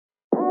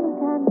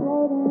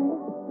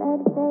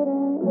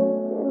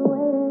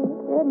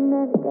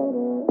Hey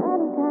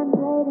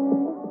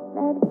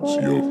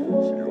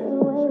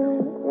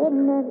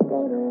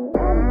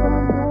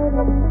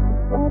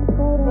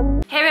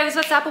babes,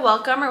 what's up?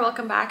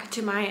 Welcome back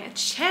to my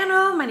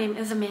channel. My name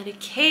is Amanda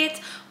Kate.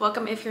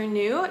 Welcome if you're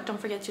new. Don't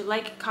forget to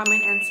like,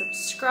 comment, and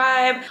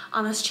subscribe.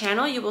 On this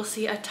channel, you will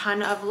see a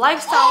ton of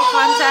lifestyle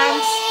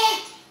content,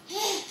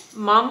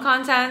 mom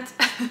content,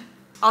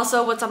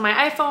 also what's on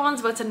my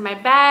iPhones, what's in my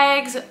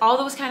bags, all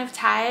those kind of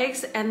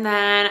tags, and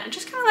then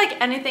just kind of like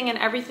anything and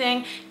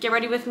everything. Get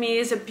ready with me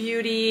is a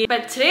beauty.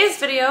 But today's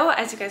video,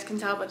 as you guys can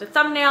tell by the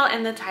thumbnail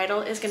and the title,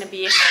 is gonna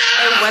be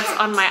what's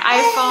on my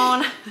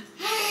iPhone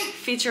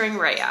featuring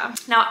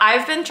Raya. Now,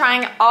 I've been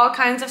trying all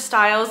kinds of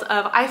styles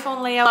of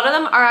iPhone layout. A lot of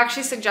them are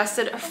actually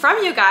suggested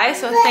from you guys,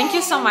 so thank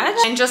you so much.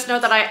 And just know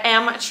that I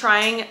am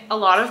trying a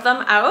lot of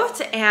them out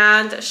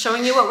and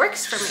showing you what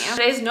works for me.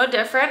 Today's no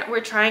different.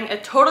 We're trying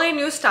a totally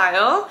new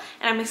style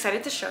and I'm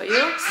excited to show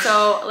you.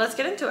 So let's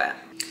get into it.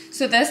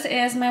 So this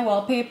is my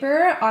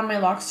wallpaper on my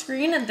lock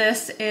screen.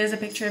 This is a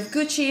picture of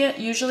Gucci.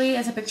 Usually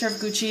it's a picture of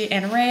Gucci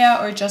and Raya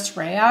or just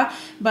Raya,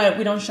 but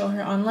we don't show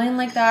her online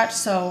like that,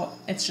 so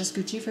it's just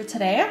Gucci for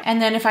today.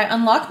 And then if I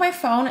unlock my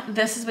phone,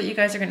 this is what you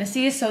guys are gonna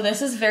see. So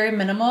this is very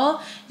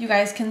minimal. You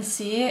guys can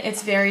see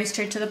it's very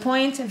straight to the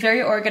point,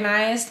 very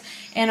organized,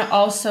 and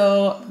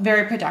also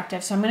very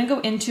productive. So I'm gonna go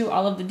into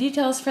all of the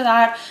details for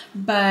that,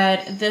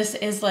 but this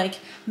is like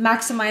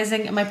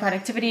maximizing my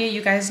productivity.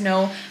 You guys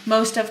know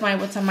most of my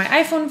what's on my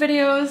iPhone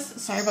videos,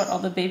 sorry about all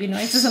the baby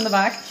noises in the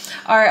back,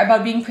 are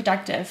about being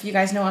productive. You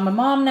guys know I'm a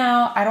mom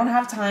now. I don't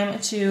have time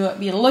to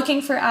be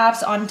looking for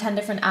apps on 10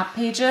 different app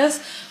pages.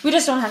 We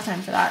just don't have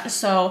time for that.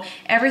 So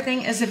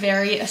everything is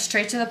very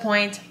straight to the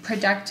point,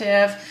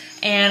 productive,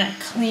 and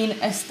clean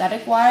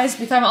aesthetic wise.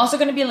 Because I'm also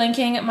going to be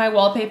linking my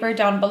wallpaper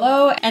down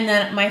below and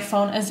then my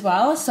phone as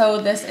well.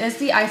 So this is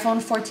the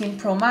iPhone 14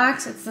 Pro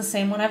Max. It's the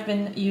same one I've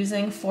been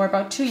using for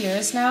about 2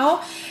 years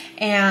now,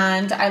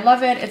 and I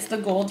love it. It's the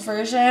gold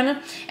version,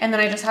 and then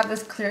I just have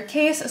this clear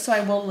case, so I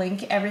will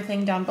link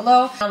everything down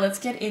below. Now let's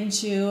get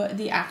into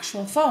the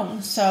actual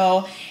phone.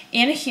 So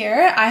in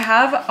here I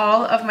have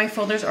all of my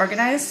folders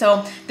organized.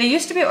 So they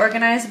used to be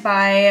organized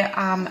by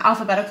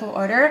alphabetical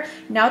order.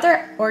 Now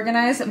they're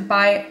organized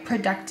by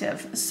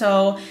productive.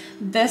 So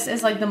this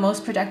is like the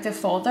most productive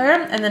folder,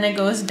 and then it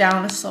goes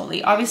down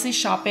slowly. Obviously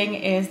shopping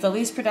is the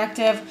least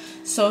productive,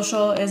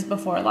 social is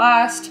before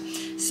last.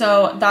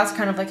 So that's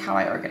kind of like how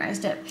I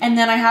organized it. And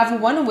then I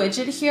have one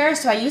widget here.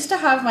 So I used to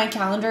have my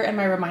calendar and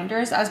my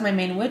reminders as my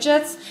main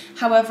widgets.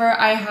 However,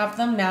 I have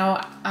them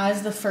now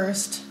as the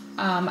first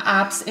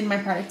apps in my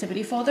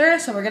productivity folder.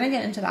 So we're gonna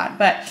get into that.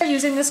 But I'm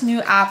using this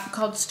new app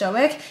called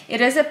Stoic.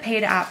 It is a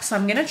paid app, so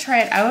I'm gonna try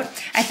it out.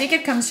 I think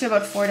it comes to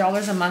about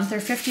 $4 a month or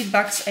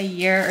 $50 a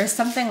year or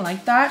something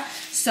like that.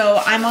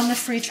 So I'm on the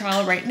free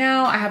trial right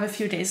now. I have a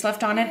few days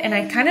left on it, and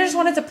I kind of just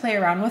wanted to play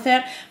around with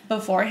it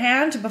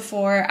beforehand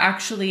before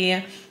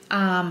actually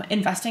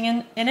investing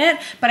in it.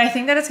 But I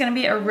think that it's gonna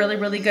be a really,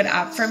 really good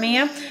app for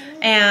me.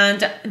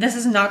 And this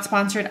is not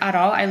sponsored at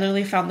all. I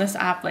literally found this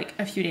app like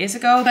a few days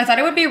ago. I thought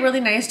it would be really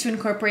nice to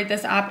incorporate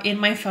this app in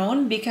my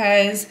phone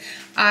because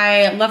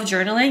I love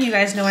journaling. You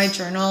guys know I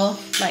journal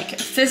like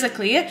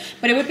physically,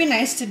 but it would be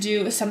nice to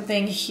do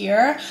something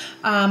here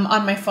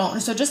on my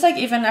phone. So just like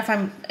even if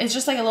it's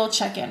just like a little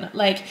check-in.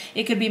 Like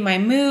it could be my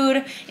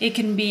mood, it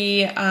can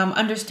be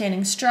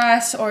understanding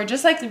stress, or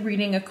just like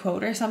reading a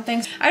quote or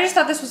something. I just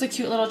thought this was a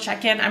cute little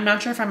check-in. I'm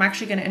not sure if I'm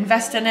actually gonna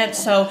invest in it,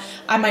 so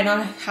I might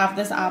not have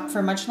this app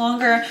for much longer.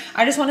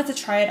 I just wanted to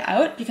try it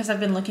out because I've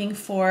been looking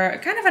for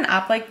kind of an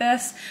app like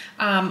this,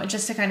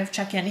 just to kind of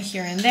check in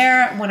here and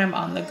there when I'm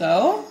on the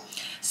go.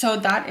 So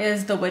that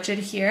is the widget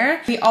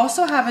here. We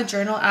also have a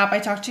journal app. I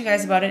talked to you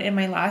guys about it in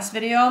my last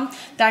video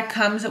that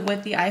comes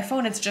with the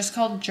iPhone. It's just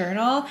called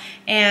Journal,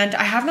 and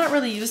I have not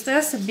really used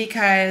this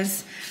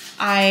because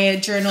I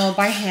journal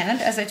by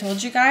hand, as I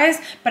told you guys,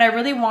 but I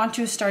really want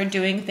to start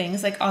doing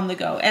things like on the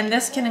go. And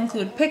this can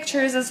include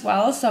pictures as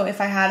well. So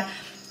if I had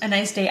a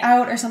nice day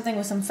out or something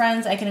with some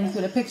friends, I can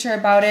include a picture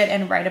about it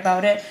and write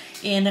about it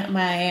in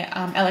my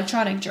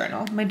electronic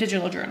journal, my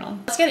digital journal.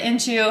 Let's get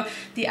into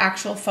the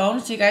actual phone.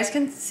 So you guys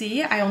can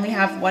see I only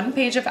have one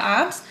page of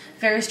apps,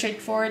 very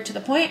straightforward to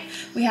the point.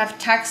 We have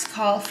text,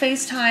 call,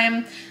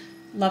 FaceTime.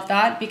 Love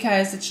that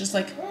because it's just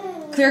like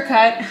clear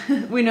cut.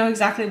 We know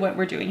exactly what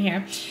we're doing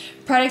here.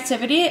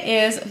 Productivity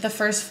is the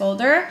first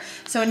folder.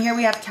 So in here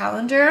we have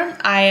calendar.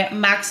 I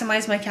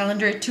maximize my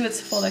calendar to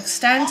its full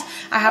extent.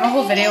 I have a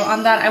whole video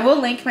on that. I will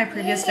link my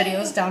previous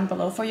videos down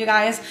below for you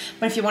guys.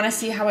 But if you want to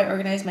see how I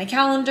organize my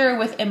calendar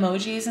with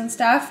emojis and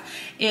stuff,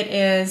 it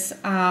is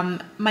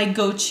my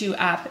go-to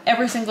app.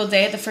 Every single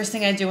day, the first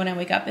thing I do when I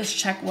wake up is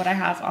check what I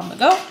have on the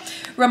go.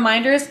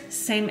 Reminders,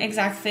 same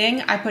exact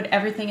thing. I put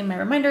everything in my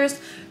reminders.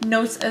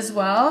 Notes as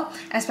well,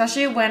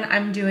 especially when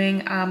I'm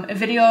doing a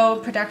video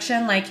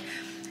production, like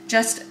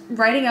just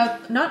writing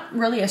out, not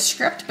really a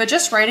script, but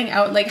just writing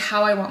out like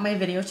how I want my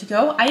video to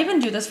go. I even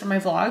do this for my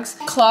vlogs.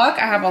 Clock,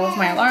 I have all of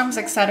my alarms,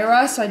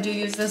 etc. So I do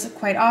use this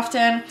quite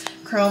often.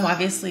 Chrome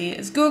obviously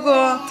is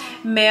Google.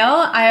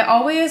 Mail, I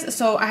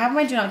have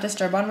my do not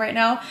disturb on right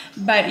now,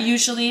 but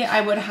usually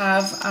I would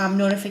have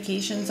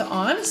notifications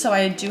on. So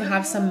I do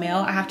have some mail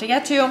I have to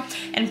get to.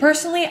 And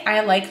personally, I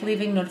like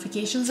leaving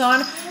notifications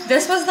on.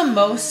 This was the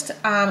most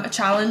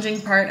challenging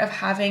part of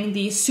having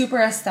the super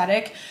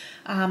aesthetic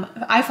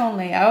iPhone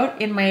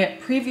layout in my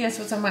previous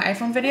What's on my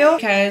iPhone video,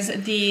 because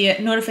the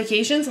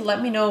notifications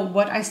let me know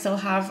what I still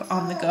have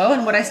on the go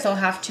and what I still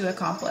have to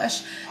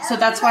accomplish. So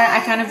that's why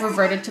I kind of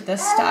reverted to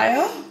this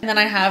style. And then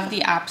I have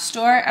the App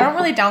Store. I don't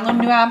really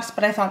download new apps,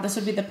 but I thought this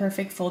would be the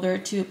perfect folder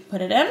to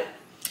put it in.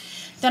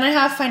 Then I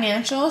have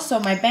financial, so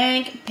my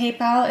bank.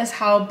 PayPal is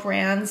how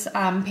brands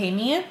pay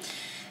me.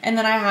 And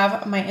then I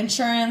have my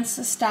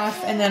insurance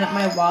stuff, and then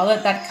my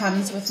wallet that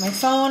comes with my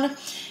phone.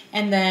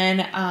 And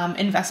then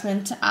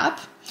investment app.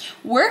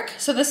 Work,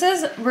 so this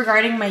is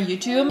regarding my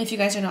YouTube. If you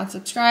guys are not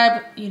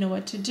subscribed, you know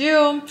what to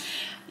do.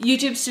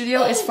 YouTube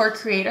Studio is for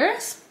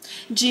creators.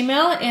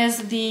 Gmail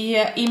is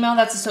the email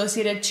that's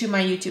associated to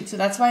my YouTube, so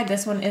that's why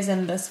this one is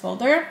in this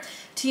folder.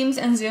 Teams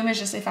and Zoom is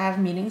just if I have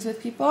meetings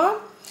with people.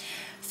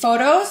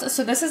 Photos,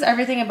 so this is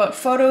everything about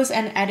photos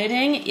and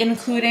editing,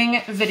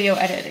 including video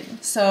editing.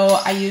 So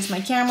I use my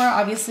camera,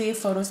 obviously,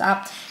 Photos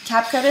app.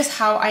 CapCut is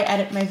how I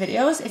edit my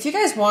videos. If you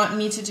guys want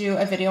me to do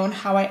a video on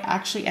how I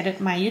actually edit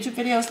my YouTube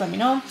videos, let me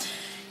know.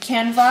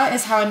 Canva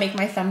is how I make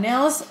my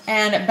thumbnails,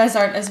 and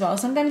BuzzArt as well.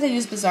 Sometimes I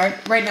use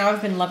BuzzArt. Right now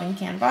I've been loving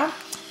Canva.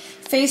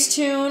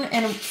 Facetune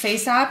and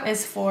FaceApp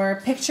is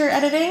for picture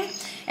editing.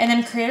 And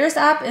then Creators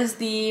app is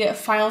the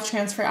file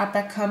transfer app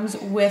that comes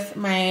with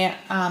my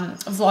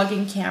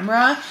vlogging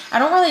camera. I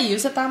don't really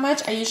use it that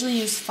much. I usually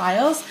use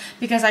Files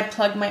because I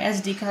plug my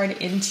SD card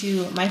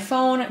into my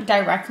phone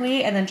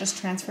directly and then just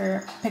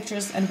transfer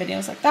pictures and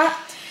videos like that.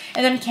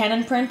 And then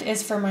Canon Print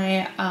is for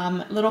my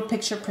little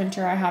picture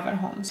printer I have at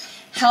home.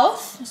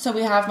 Health, so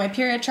we have my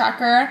period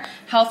tracker,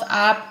 health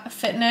app,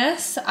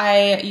 fitness.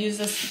 I use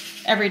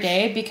this every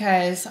day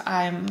because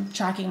I'm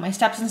tracking my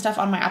steps and stuff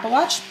on my Apple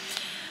Watch.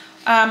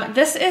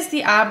 This is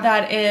the app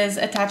that is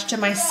attached to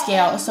my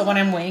scale. So when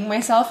I'm weighing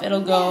myself, it'll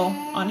go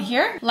on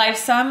here.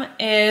 LifeSum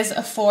is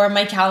for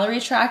my calorie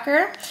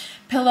tracker.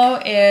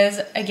 Pillow is,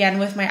 again,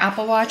 with my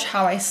Apple Watch,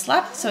 how I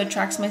slept. So it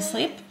tracks my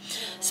sleep.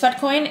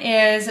 Sweatcoin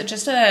is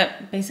just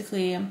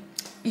basically,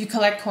 you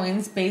collect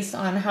coins based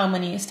on how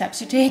many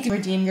steps you take.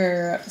 Redeem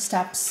your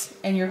steps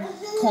and your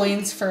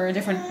coins for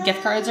different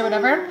gift cards or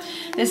whatever.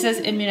 This is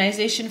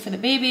immunization for the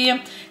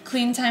baby.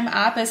 Clean Time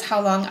app is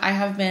how long I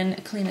have been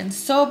clean and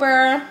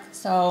sober.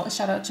 So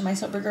shout out to my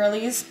sober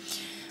girlies.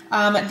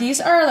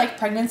 These are like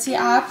pregnancy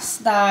apps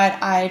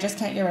that I just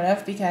can't get rid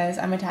of because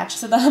I'm attached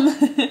to them.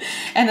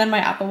 And then my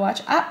Apple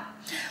Watch app.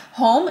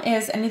 Home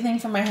is anything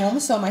from my home,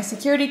 so my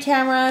security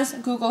cameras,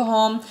 Google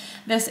Home.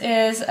 This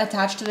is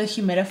attached to the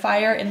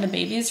humidifier in the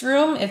baby's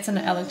room. It's an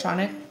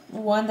electronic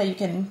one that you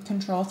can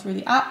control through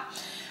the app.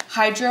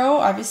 Hydro,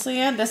 obviously,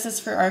 this is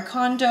for our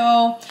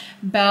condo.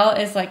 Bell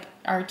is like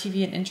our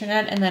TV and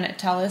internet, and then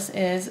TELUS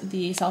is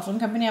the cell phone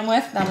company I'm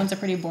with. That one's a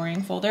pretty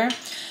boring folder.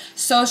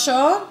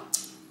 Social,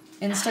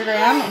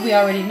 Instagram, we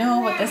already know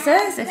what this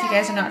is. If you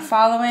guys are not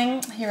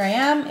following, here I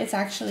am. It's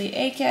actually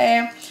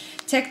AK.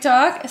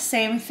 TikTok,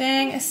 same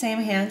thing, same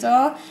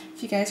handle.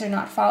 If you guys are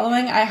not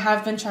following, I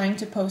have been trying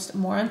to post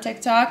more on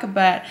TikTok,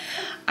 but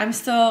I'm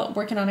still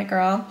working on it,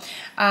 girl.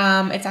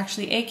 It's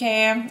actually AK,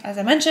 as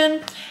I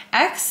mentioned.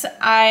 X,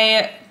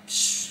 I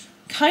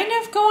kind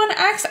of go on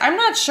X. I'm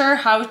not sure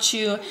how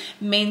to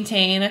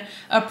maintain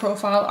a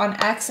profile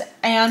on X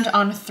and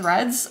on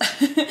Threads.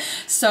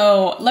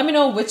 So let me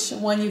know which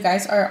one you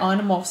guys are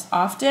on most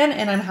often,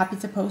 and I'm happy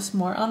to post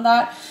more on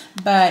that.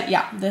 But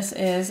yeah, this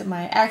is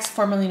my X,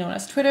 formerly known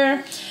as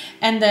Twitter.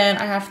 And then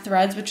I have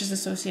Threads, which is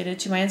associated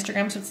to my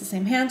Instagram, so it's the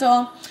same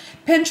handle.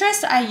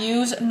 Pinterest I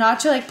use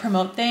not to like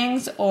promote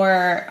things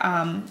or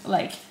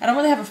like, I don't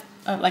really have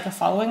like a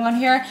following on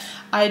here.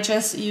 I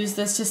just use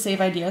this to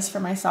save ideas for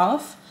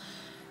myself.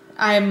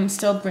 I'm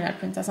still Brunette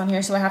Princess on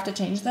here, so I have to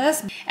change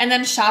this. And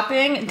then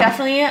shopping,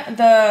 definitely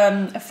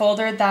the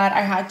folder that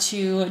I had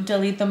to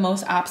delete the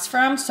most apps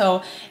from.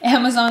 So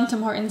Amazon,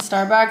 Tim Hortons,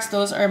 Starbucks,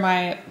 those are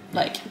my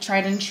like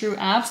tried and true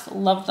apps.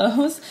 Love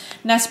those.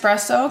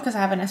 Nespresso, because I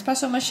have an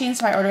espresso machine,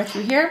 so I order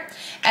through here.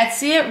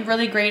 Etsy,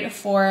 really great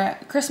for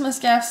Christmas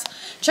gifts.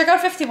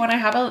 Checkout 51, I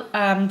have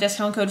a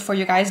discount code for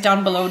you guys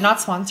down below. Not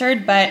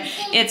sponsored, but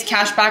it's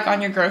cash back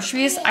on your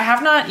groceries. I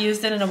have not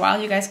used it in a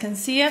while, you guys can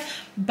see it,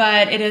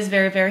 but it is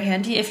very, very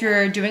handy if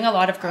you're doing a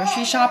lot of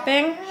grocery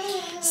shopping.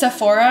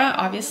 Sephora,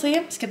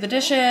 obviously. Skip the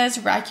Dishes,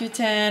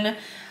 Rakuten.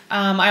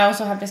 I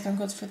also have discount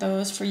codes for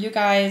those for you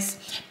guys.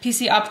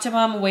 PC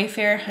Optimum,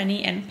 Wayfair,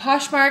 Honey, and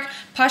Poshmark.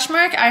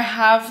 Poshmark I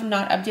have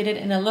not updated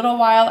in a little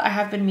while. I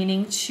have been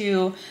meaning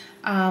to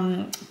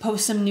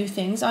post some new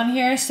things on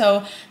here.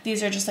 So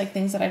these are just like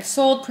things that I've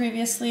sold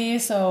previously.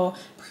 So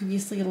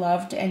previously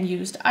loved and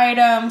used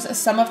items.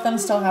 Some of them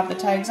still have the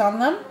tags on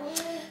them.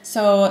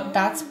 So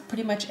that's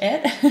pretty much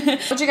it. I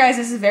told you guys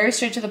this is very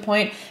straight to the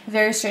point,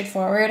 very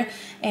straightforward,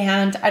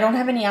 and I don't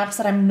have any apps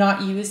that I'm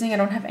not using. I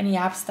don't have any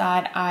apps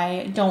that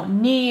I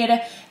don't need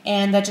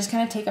and that just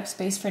kind of take up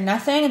space for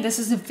nothing. This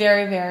is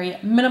very, very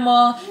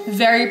minimal,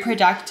 very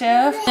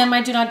productive. And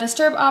my do not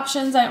disturb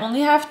options, I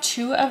only have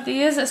 2 of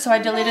these, so I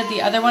deleted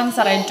the other ones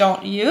that I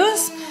don't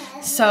use.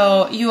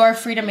 So you are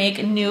free to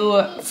make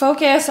new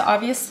focus,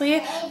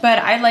 obviously, but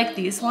I like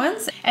these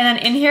ones. And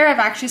then in here, I've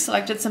actually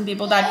selected some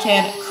people that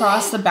can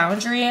cross the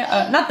boundary,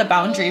 not the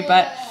boundary,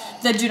 but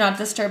the do not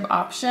disturb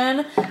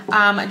option,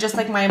 just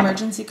like my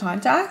emergency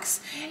contacts.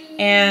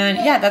 And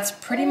yeah, that's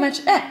pretty much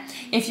it.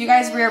 If you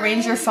guys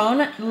rearrange your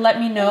phone, let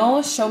me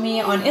know. Show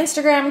me on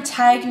Instagram,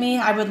 tag me.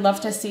 I would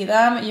love to see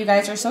them. You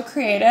guys are so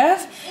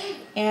creative.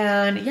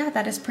 And yeah,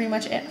 that is pretty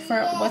much it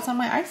for what's on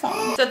my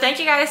iPhone. So thank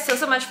you guys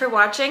so much for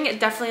watching.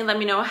 Definitely let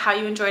me know how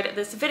you enjoyed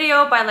this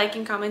video by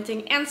liking,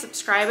 commenting, and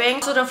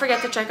subscribing. So don't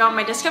forget to check out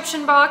my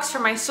description box for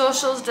my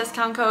socials,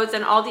 discount codes,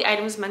 and all the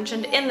items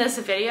mentioned in this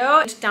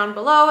video down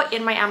below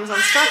in my Amazon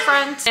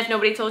storefront. If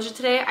nobody told you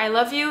today, I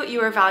love you,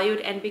 you are valued,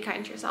 and be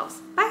kind to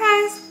yourselves. Bye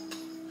guys!